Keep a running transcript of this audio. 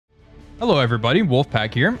Hello everybody,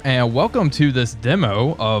 Wolfpack here, and welcome to this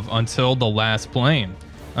demo of Until the Last Plane.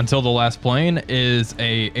 Until the Last Plane is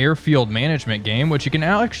a airfield management game which you can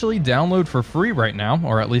actually download for free right now,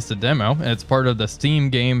 or at least a demo. It's part of the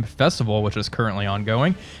Steam Game Festival, which is currently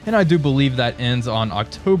ongoing, and I do believe that ends on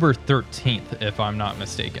October 13th, if I'm not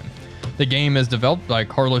mistaken. The game is developed by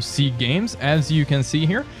Carlos C. Games, as you can see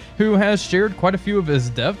here, who has shared quite a few of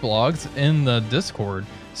his dev blogs in the Discord.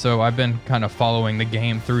 So I've been kind of following the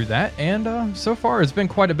game through that, and so far it's been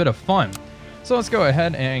quite a bit of fun. So let's go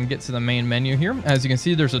ahead and get to the main menu here. As you can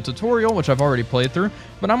see, there's a tutorial, which I've already played through,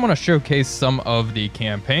 but I'm going to showcase some of the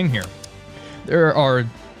campaign here. There are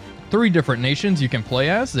 3 different nations you can play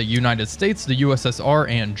as: the United States, the USSR,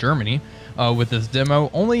 and Germany. With this demo,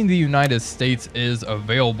 only the United States is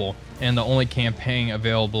available, and the only campaign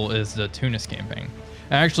available is the Tunis campaign.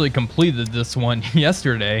 I actually completed this one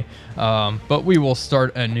yesterday, but we will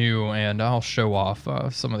start anew and I'll show off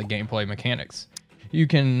some of the gameplay mechanics. You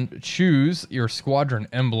can choose your squadron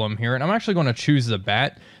emblem here, and I'm actually going to choose the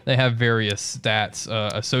bat. They have various stats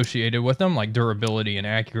associated with them, like durability and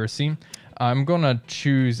accuracy. I'm going to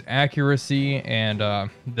choose accuracy, and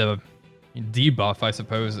the debuff, I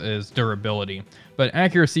suppose, is durability. But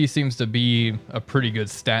accuracy seems to be a pretty good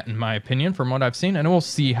stat in my opinion from what I've seen, and we'll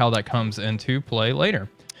see how that comes into play later.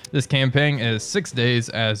 This campaign is 6 days,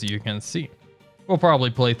 as you can see. We'll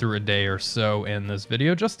probably play through a day or so in this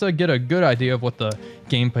video just to get a good idea of what the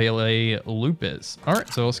gameplay loop is.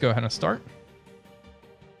 Alright, so let's go ahead and start.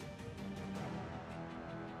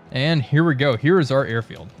 And here we go. Here is our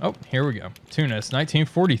airfield. Oh, here we go. Tunis,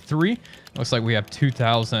 1943. Looks like we have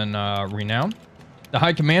 2,000 renown. The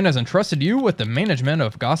High Command has entrusted you with the management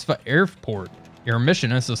of Gosfa Airport. Your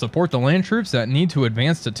mission is to support the land troops that need to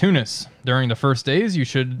advance to Tunis. During the first days, you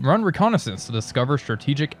should run reconnaissance to discover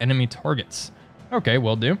strategic enemy targets. Okay,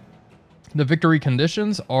 will do. The victory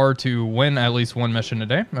conditions are to win at least 1 mission a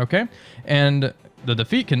day. Okay. And the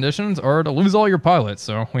defeat conditions are to lose all your pilots.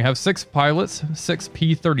 So we have 6 pilots, 6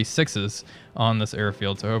 P-36s on this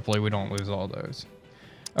airfield. So hopefully we don't lose all those.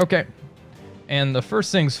 Okay. And the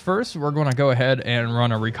first things first, we're going to go ahead and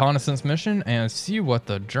run a reconnaissance mission and see what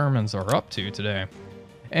the Germans are up to today.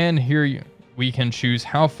 And here we can choose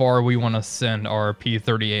how far we want to send our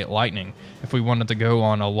P-38 Lightning. If we wanted to go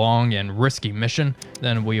on a long and risky mission,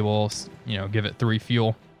 then we will, give it 3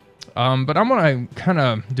 fuel. But I'm going to kind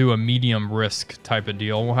of do a medium risk type of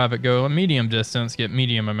deal. We'll have it go a medium distance, get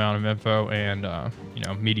medium amount of info, and,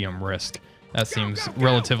 medium risk. That seems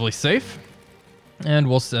relatively safe. And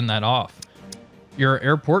we'll send that off. Your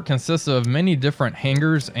airport consists of many different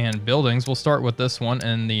hangars and buildings. We'll start with this one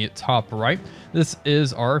in the top right. This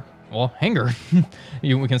is our, hangar.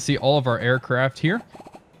 We can see all of our aircraft here.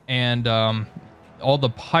 And all the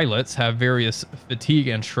pilots have various fatigue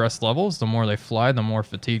and stress levels. The more they fly, the more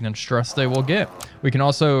fatigue and stress they will get. We can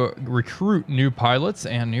also recruit new pilots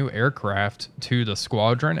and new aircraft to the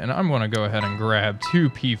squadron. And I'm going to go ahead and grab 2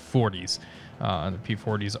 P-40s. The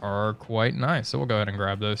P-40s are quite nice. So we'll go ahead and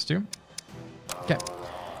grab those 2. Okay,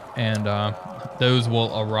 and those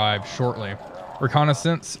will arrive shortly.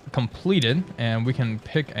 Reconnaissance completed, and we can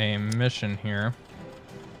pick a mission here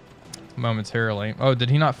momentarily. Oh, did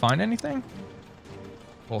he not find anything?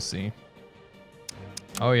 We'll see.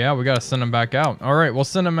 Oh yeah, we gotta send him back out. All right, we'll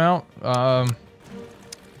send him out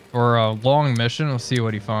for a long mission. We'll see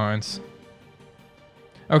what he finds.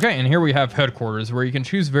 Okay, and here we have headquarters, where you can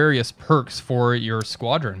choose various perks for your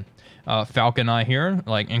squadron. Falcon Eye here,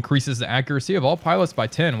 increases the accuracy of all pilots by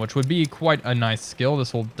 10, which would be quite a nice skill.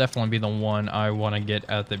 This will definitely be the one I want to get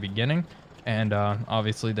at the beginning. And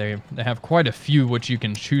obviously they have quite a few which you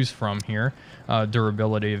can choose from here.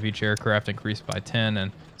 Durability of each aircraft increased by 10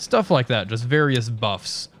 and stuff like that. Just various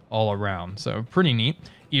buffs all around. So pretty neat.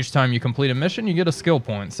 Each time you complete a mission, you get a skill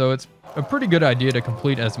point. So it's a pretty good idea to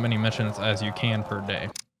complete as many missions as you can per day.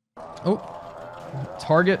 Oh.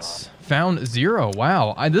 Targets found 0.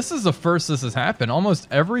 Wow, this is the first this has happened. Almost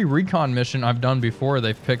every recon mission I've done before,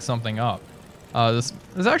 they've picked something up. This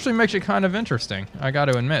actually makes it kind of interesting, I got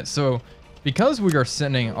to admit. So because we are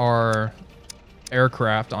sending our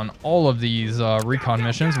aircraft on all of these recon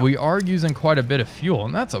missions, we are using quite a bit of fuel,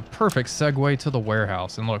 and that's a perfect segue to the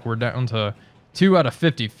warehouse. And look, we're down to 2 out of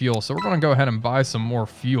 50 fuel, so we're going to go ahead and buy some more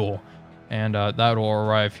fuel, and that will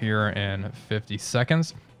arrive here in 50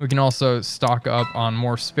 seconds. We can also stock up on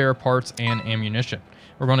more spare parts and ammunition.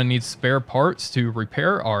 We're going to need spare parts to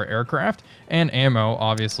repair our aircraft, and ammo,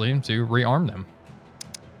 obviously, to rearm them.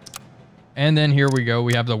 And then here we go.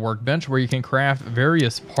 We have the workbench where you can craft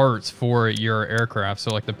various parts for your aircraft. So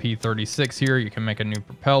like the P-36 here, you can make a new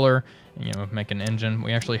propeller, make an engine.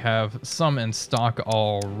 We actually have some in stock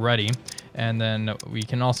already. And then we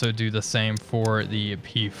can also do the same for the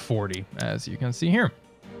P40, as you can see here.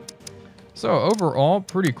 So overall,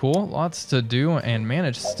 pretty cool. Lots to do and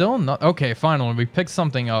manage. Still not... Okay, finally, we picked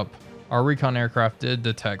something up. Our recon aircraft did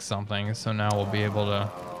detect something, so now we'll be able to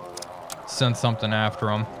send something after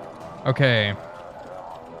them. Okay.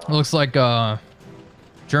 Looks like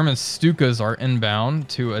German Stukas are inbound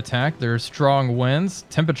to attack. There's strong winds.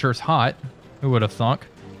 Temperature's hot. Who would have thunk?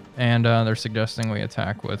 And they're suggesting we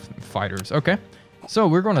attack with fighters. Okay. So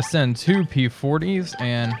we're going to send 2 P40s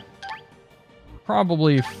and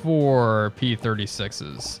probably 4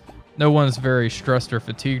 P36s. No one's very stressed or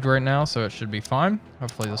fatigued right now, so it should be fine.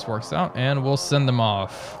 Hopefully this works out, and we'll send them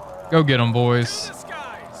off. Go get them, boys.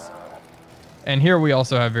 And here we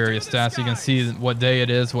also have various stats. You can see what day it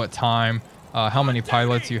is, what time, how many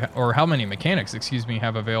pilots or how many mechanics, excuse me,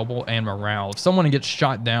 have available, and morale. If someone gets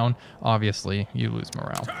shot down, obviously you lose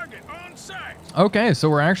morale. Okay, so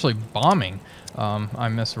we're actually bombing. I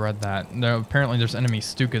misread that. No, apparently there's enemy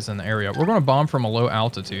Stukas in the area. We're going to bomb from a low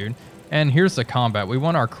altitude. And here's the combat. We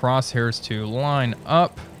want our crosshairs to line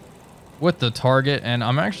up with the target. And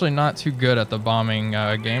I'm actually not too good at the bombing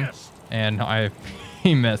game. And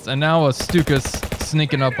he missed. And now a Stuka's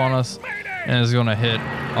sneaking up on us and is going to hit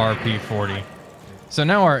our P40. So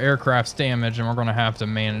now our aircraft's damaged and we're going to have to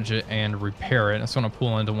manage it and repair it. It's going to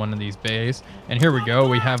pull into one of these bays. And here we go.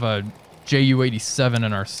 We have a Ju-87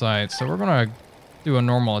 in our sights. So we're going to do a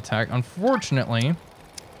normal attack. Unfortunately,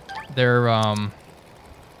 their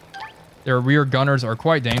rear gunners are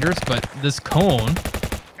quite dangerous, but this cone,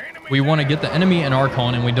 we want to get the enemy in our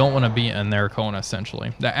cone and we don't want to be in their cone,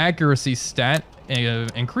 essentially. The accuracy stat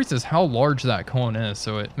increases how large that cone is,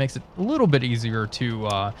 so it makes it a little bit easier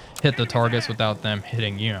to hit the targets without them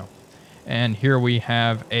hitting you. And here we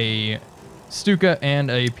have a Stuka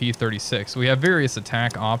and a P36. We have various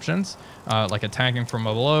attack options, like attacking from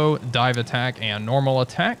below, dive attack, and normal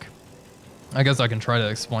attack. I guess I can try to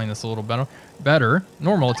explain this a little better.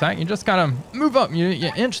 Normal attack, you just kind of move up,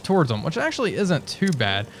 you inch towards them, which actually isn't too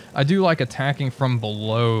bad. I do like attacking from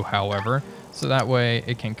below, however, so that way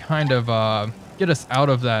it can kind of get us out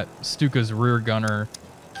of that Stuka's rear gunner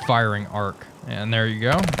firing arc. And there you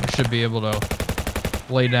go. We should be able to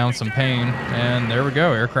lay down some pain. And there we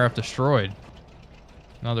go, aircraft destroyed.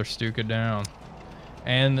 Another Stuka down.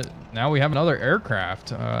 And now we have another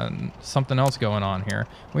aircraft, something else going on here.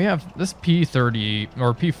 We have this P30,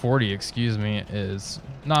 or P40, excuse me, is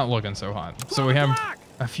not looking so hot. So we have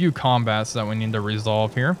a few combats that we need to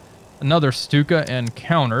resolve here. Another Stuka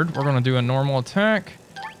encountered. We're going to do a normal attack.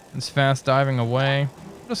 It's fast diving away.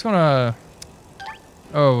 I'm just going to...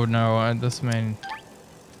 Oh, no, this may...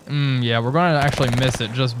 yeah, we're going to actually miss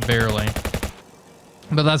it just barely.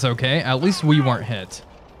 But that's okay. At least we weren't hit.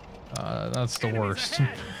 That's the worst.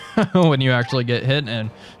 When you actually get hit and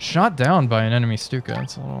shot down by an enemy Stuka.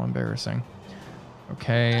 It's a little embarrassing.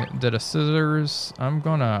 Okay, did a scissors. I'm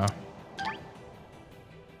gonna...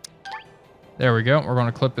 There we go. We're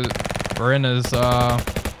gonna clip it. We're in his...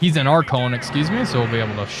 He's in our cone, excuse me, so we'll be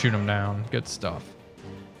able to shoot him down. Good stuff.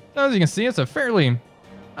 As you can see, it's a fairly...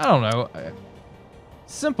 I don't know...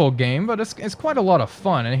 simple game, but it's quite a lot of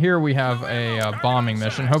fun. And here we have a bombing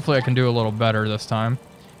mission. Hopefully I can do a little better this time.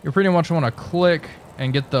 You pretty much want to click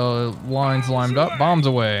and get the lines lined up. Bombs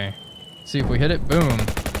away. See if we hit it. Boom.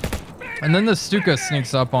 And then the Stuka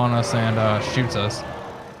sneaks up on us and shoots us.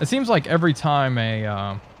 It seems like every time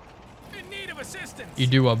you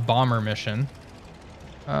do a bomber mission,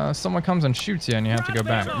 someone comes and shoots you and you have to go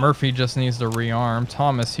back. Murphy just needs to rearm.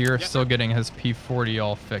 Thomas here still getting his P40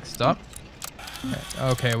 all fixed up.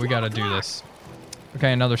 Okay, we got to do this.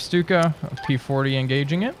 Okay, another Stuka, P40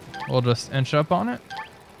 engaging it. We'll just inch up on it.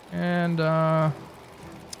 And, oh,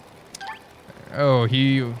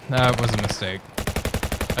 that was a mistake.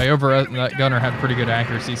 That gunner had pretty good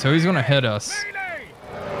accuracy, so he's going to hit us.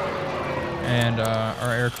 And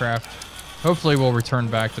our aircraft hopefully will return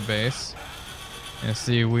back to base. And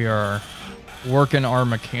see, we are working our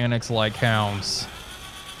mechanics like hounds.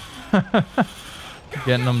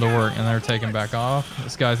 Getting them to work, and they're taking back off.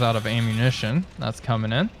 This guy's out of ammunition. That's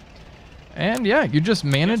coming in. And yeah, you just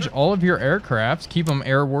manage all of your aircrafts, keep them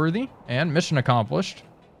airworthy, and mission accomplished.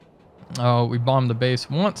 We bombed the base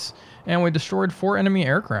once, and we destroyed 4 enemy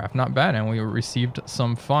aircraft. Not bad, and we received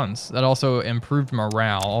some funds. That also improved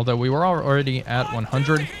morale, although we were already at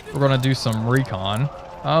 100. We're going to do some recon.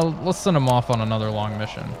 Let's send them off on another long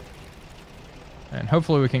mission. And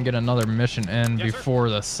hopefully we can get another mission in before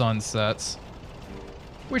the sun sets.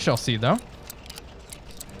 We shall see, though.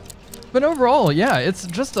 But overall, yeah, it's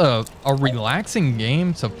just a relaxing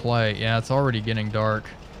game to play. Yeah, it's already getting dark.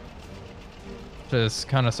 Which is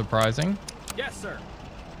kind of surprising. Yes, sir.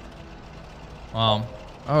 Oh,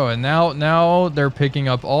 and now they're picking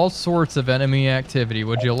up all sorts of enemy activity.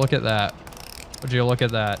 Would you look at that? Would you look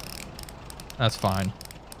at that? That's fine.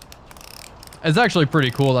 It's actually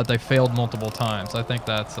pretty cool that they failed multiple times. I think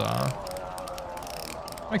that's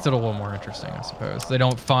makes it a little more interesting, I suppose. They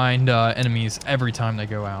don't find enemies every time they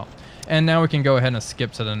go out. And now we can go ahead and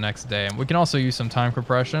skip to the next day. And we can also use some time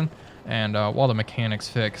compression. And while the mechanics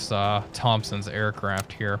fix Thompson's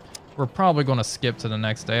aircraft here, we're probably going to skip to the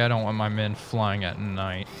next day. I don't want my men flying at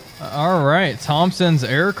night. All right, Thompson's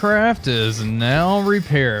aircraft is now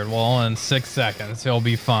repaired. Well, in 6 seconds, he'll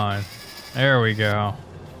be fine. There we go.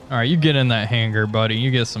 All right, you get in that hangar, buddy.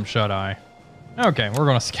 You get some shut-eye. Okay, we're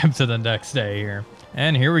going to skip to the next day here.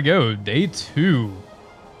 And here we go, day 2.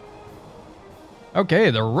 Okay,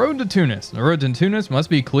 the road to Tunis. The road to Tunis must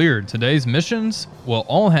be cleared. Today's missions will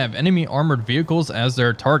all have enemy armored vehicles as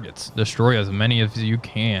their targets. Destroy as many as you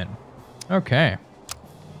can. Okay.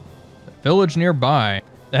 The village nearby.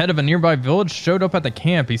 The head of a nearby village showed up at the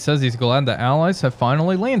camp. He says he's glad the allies have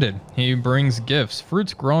finally landed. He brings gifts,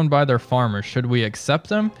 fruits grown by their farmers. Should we accept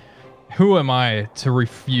them? Who am I to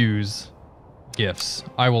refuse gifts?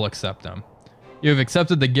 I will accept them. You have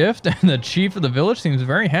accepted the gift, and the chief of the village seems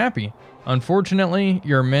very happy. Unfortunately,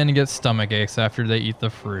 your men get stomach aches after they eat the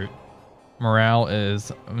fruit. Morale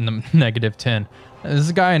is -10. Is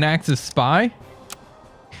this guy an Axis spy?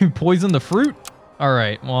 Who poisoned the fruit? All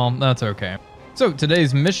right, well, that's okay. So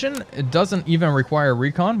today's mission, it doesn't even require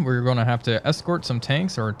recon. We're going to have to escort some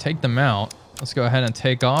tanks or take them out. Let's go ahead and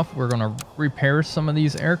take off. We're going to repair some of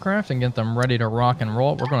these aircraft and get them ready to rock and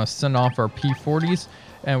roll. We're going to send off our P-40s,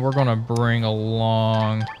 and we're going to bring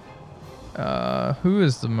along... who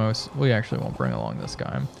is the most... We actually won't bring along this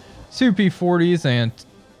guy. 2 P-40s and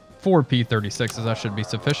 4 P-36s. That should be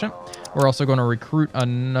sufficient. We're also going to recruit...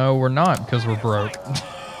 no, we're not, because we're broke.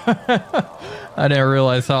 I didn't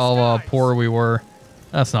realize how poor we were.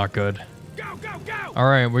 That's not good. Go, go, go! All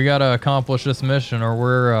right, we got to accomplish this mission, or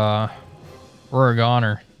we're a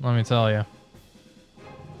goner, let me tell you.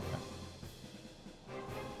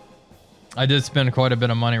 I did spend quite a bit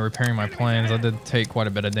of money repairing my planes. I did take quite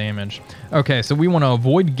a bit of damage. Okay, so we want to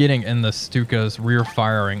avoid getting in the Stuka's rear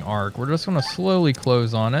firing arc. We're just going to slowly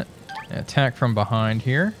close on it and attack from behind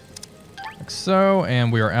here. Like so,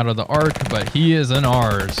 and we are out of the arc, but he is in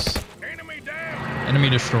ours. Enemy down! Enemy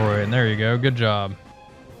destroyed, and there you go. Good job.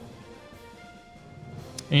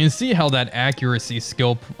 And you can see how that accuracy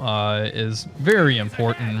skill is very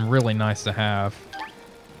important and really nice to have.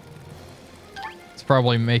 It's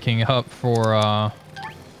probably making up for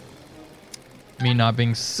me not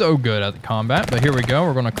being so good at the combat. But here we go.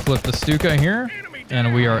 We're going to clip the Stuka here.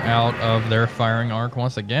 And we are out of their firing arc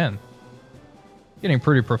once again. Getting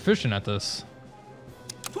pretty proficient at this.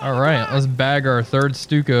 All right, let's bag our 3rd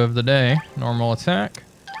Stuka of the day. Normal attack.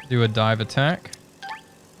 Do a dive attack.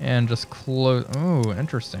 And just close. Oh,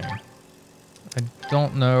 interesting. I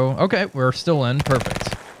don't know. Okay, we're still in.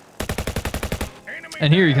 Perfect.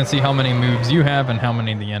 And here you can see how many moves you have and how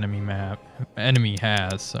many the enemy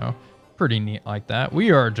has. So pretty neat like that.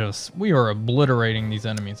 We are obliterating these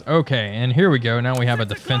enemies. Okay, and here we go. Now we have a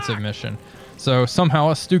defensive mission. So somehow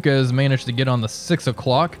a Stuka has managed to get on the 6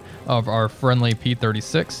 o'clock of our friendly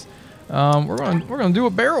P-36. We're gonna do a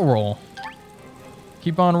barrel roll.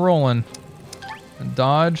 Keep on rolling.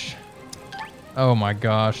 Dodge. Oh my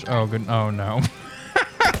gosh. Oh good. Oh no.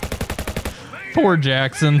 Poor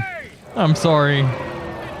Jackson. I'm sorry.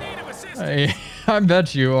 I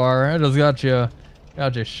bet you are. I just got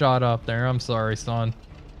you shot up there. I'm sorry, son.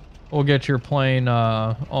 We'll get your plane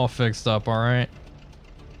all fixed up. All right.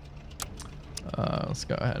 Let's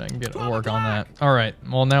go ahead and get to work on that. All right.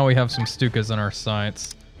 Well, now we have some Stukas in our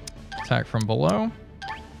sights. Attack from below.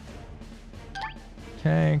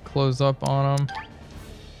 Okay. Close up on them.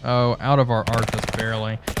 Oh, out of our arc just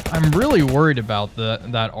barely. I'm really worried about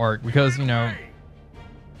that arc because, you know,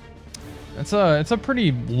 it's a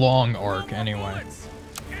pretty long arc anyway.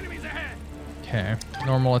 Okay,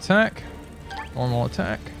 normal attack. Normal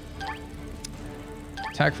attack.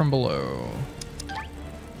 Attack from below.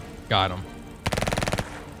 Got him.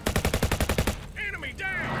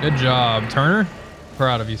 Good job, Turner.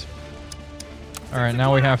 Proud of you. All right,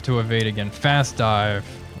 now we have to evade again. Fast dive.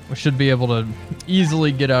 We should be able to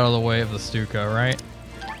easily get out of the way of the Stuka, right?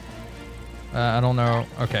 I don't know.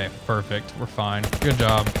 Okay, perfect. We're fine. Good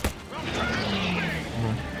job.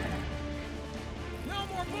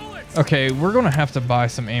 Okay, we're gonna have to buy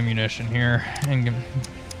some ammunition here, and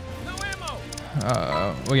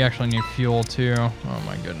we actually need fuel too. Oh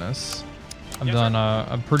my goodness, I've done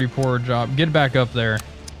a pretty poor job. Get back up there.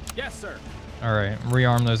 Yes, sir. All right,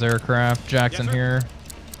 rearm those aircraft. Jackson here.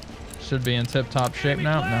 should be in tip-top shape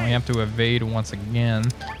now. Now we have to evade once again.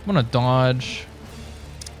 I'm gonna dodge.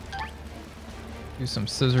 Do some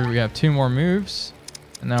scissors. We have 2 more moves.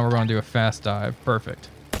 And now we're gonna do a fast dive. Perfect.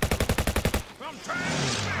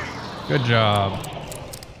 Good job.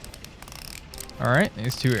 All right,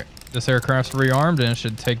 this aircraft's rearmed and it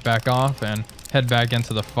should take back off and head back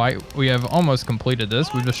into the fight. We have almost completed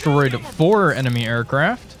this. We've destroyed 4 enemy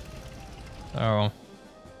aircraft. So,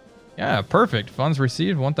 yeah, perfect. Funds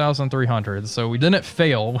received 1,300. So we didn't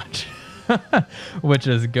fail, which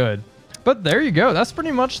is good. But there you go. That's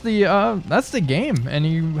pretty much that's the game. And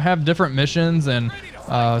you have different missions and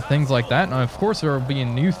things like that. And of course, there will be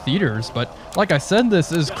new theaters. But like I said,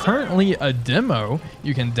 this is currently a demo.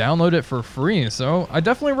 You can download it for free. So I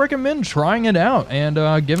definitely recommend trying it out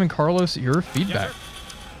and giving Carlos your feedback.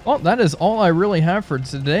 Well, that is all I really have for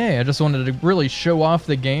today. I just wanted to really show off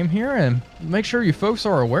the game here and make sure you folks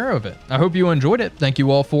are aware of it. I hope you enjoyed it. Thank you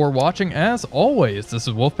all for watching. As always, this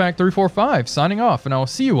is Wolfpack345 signing off, and I will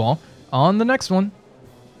see you all on the next one.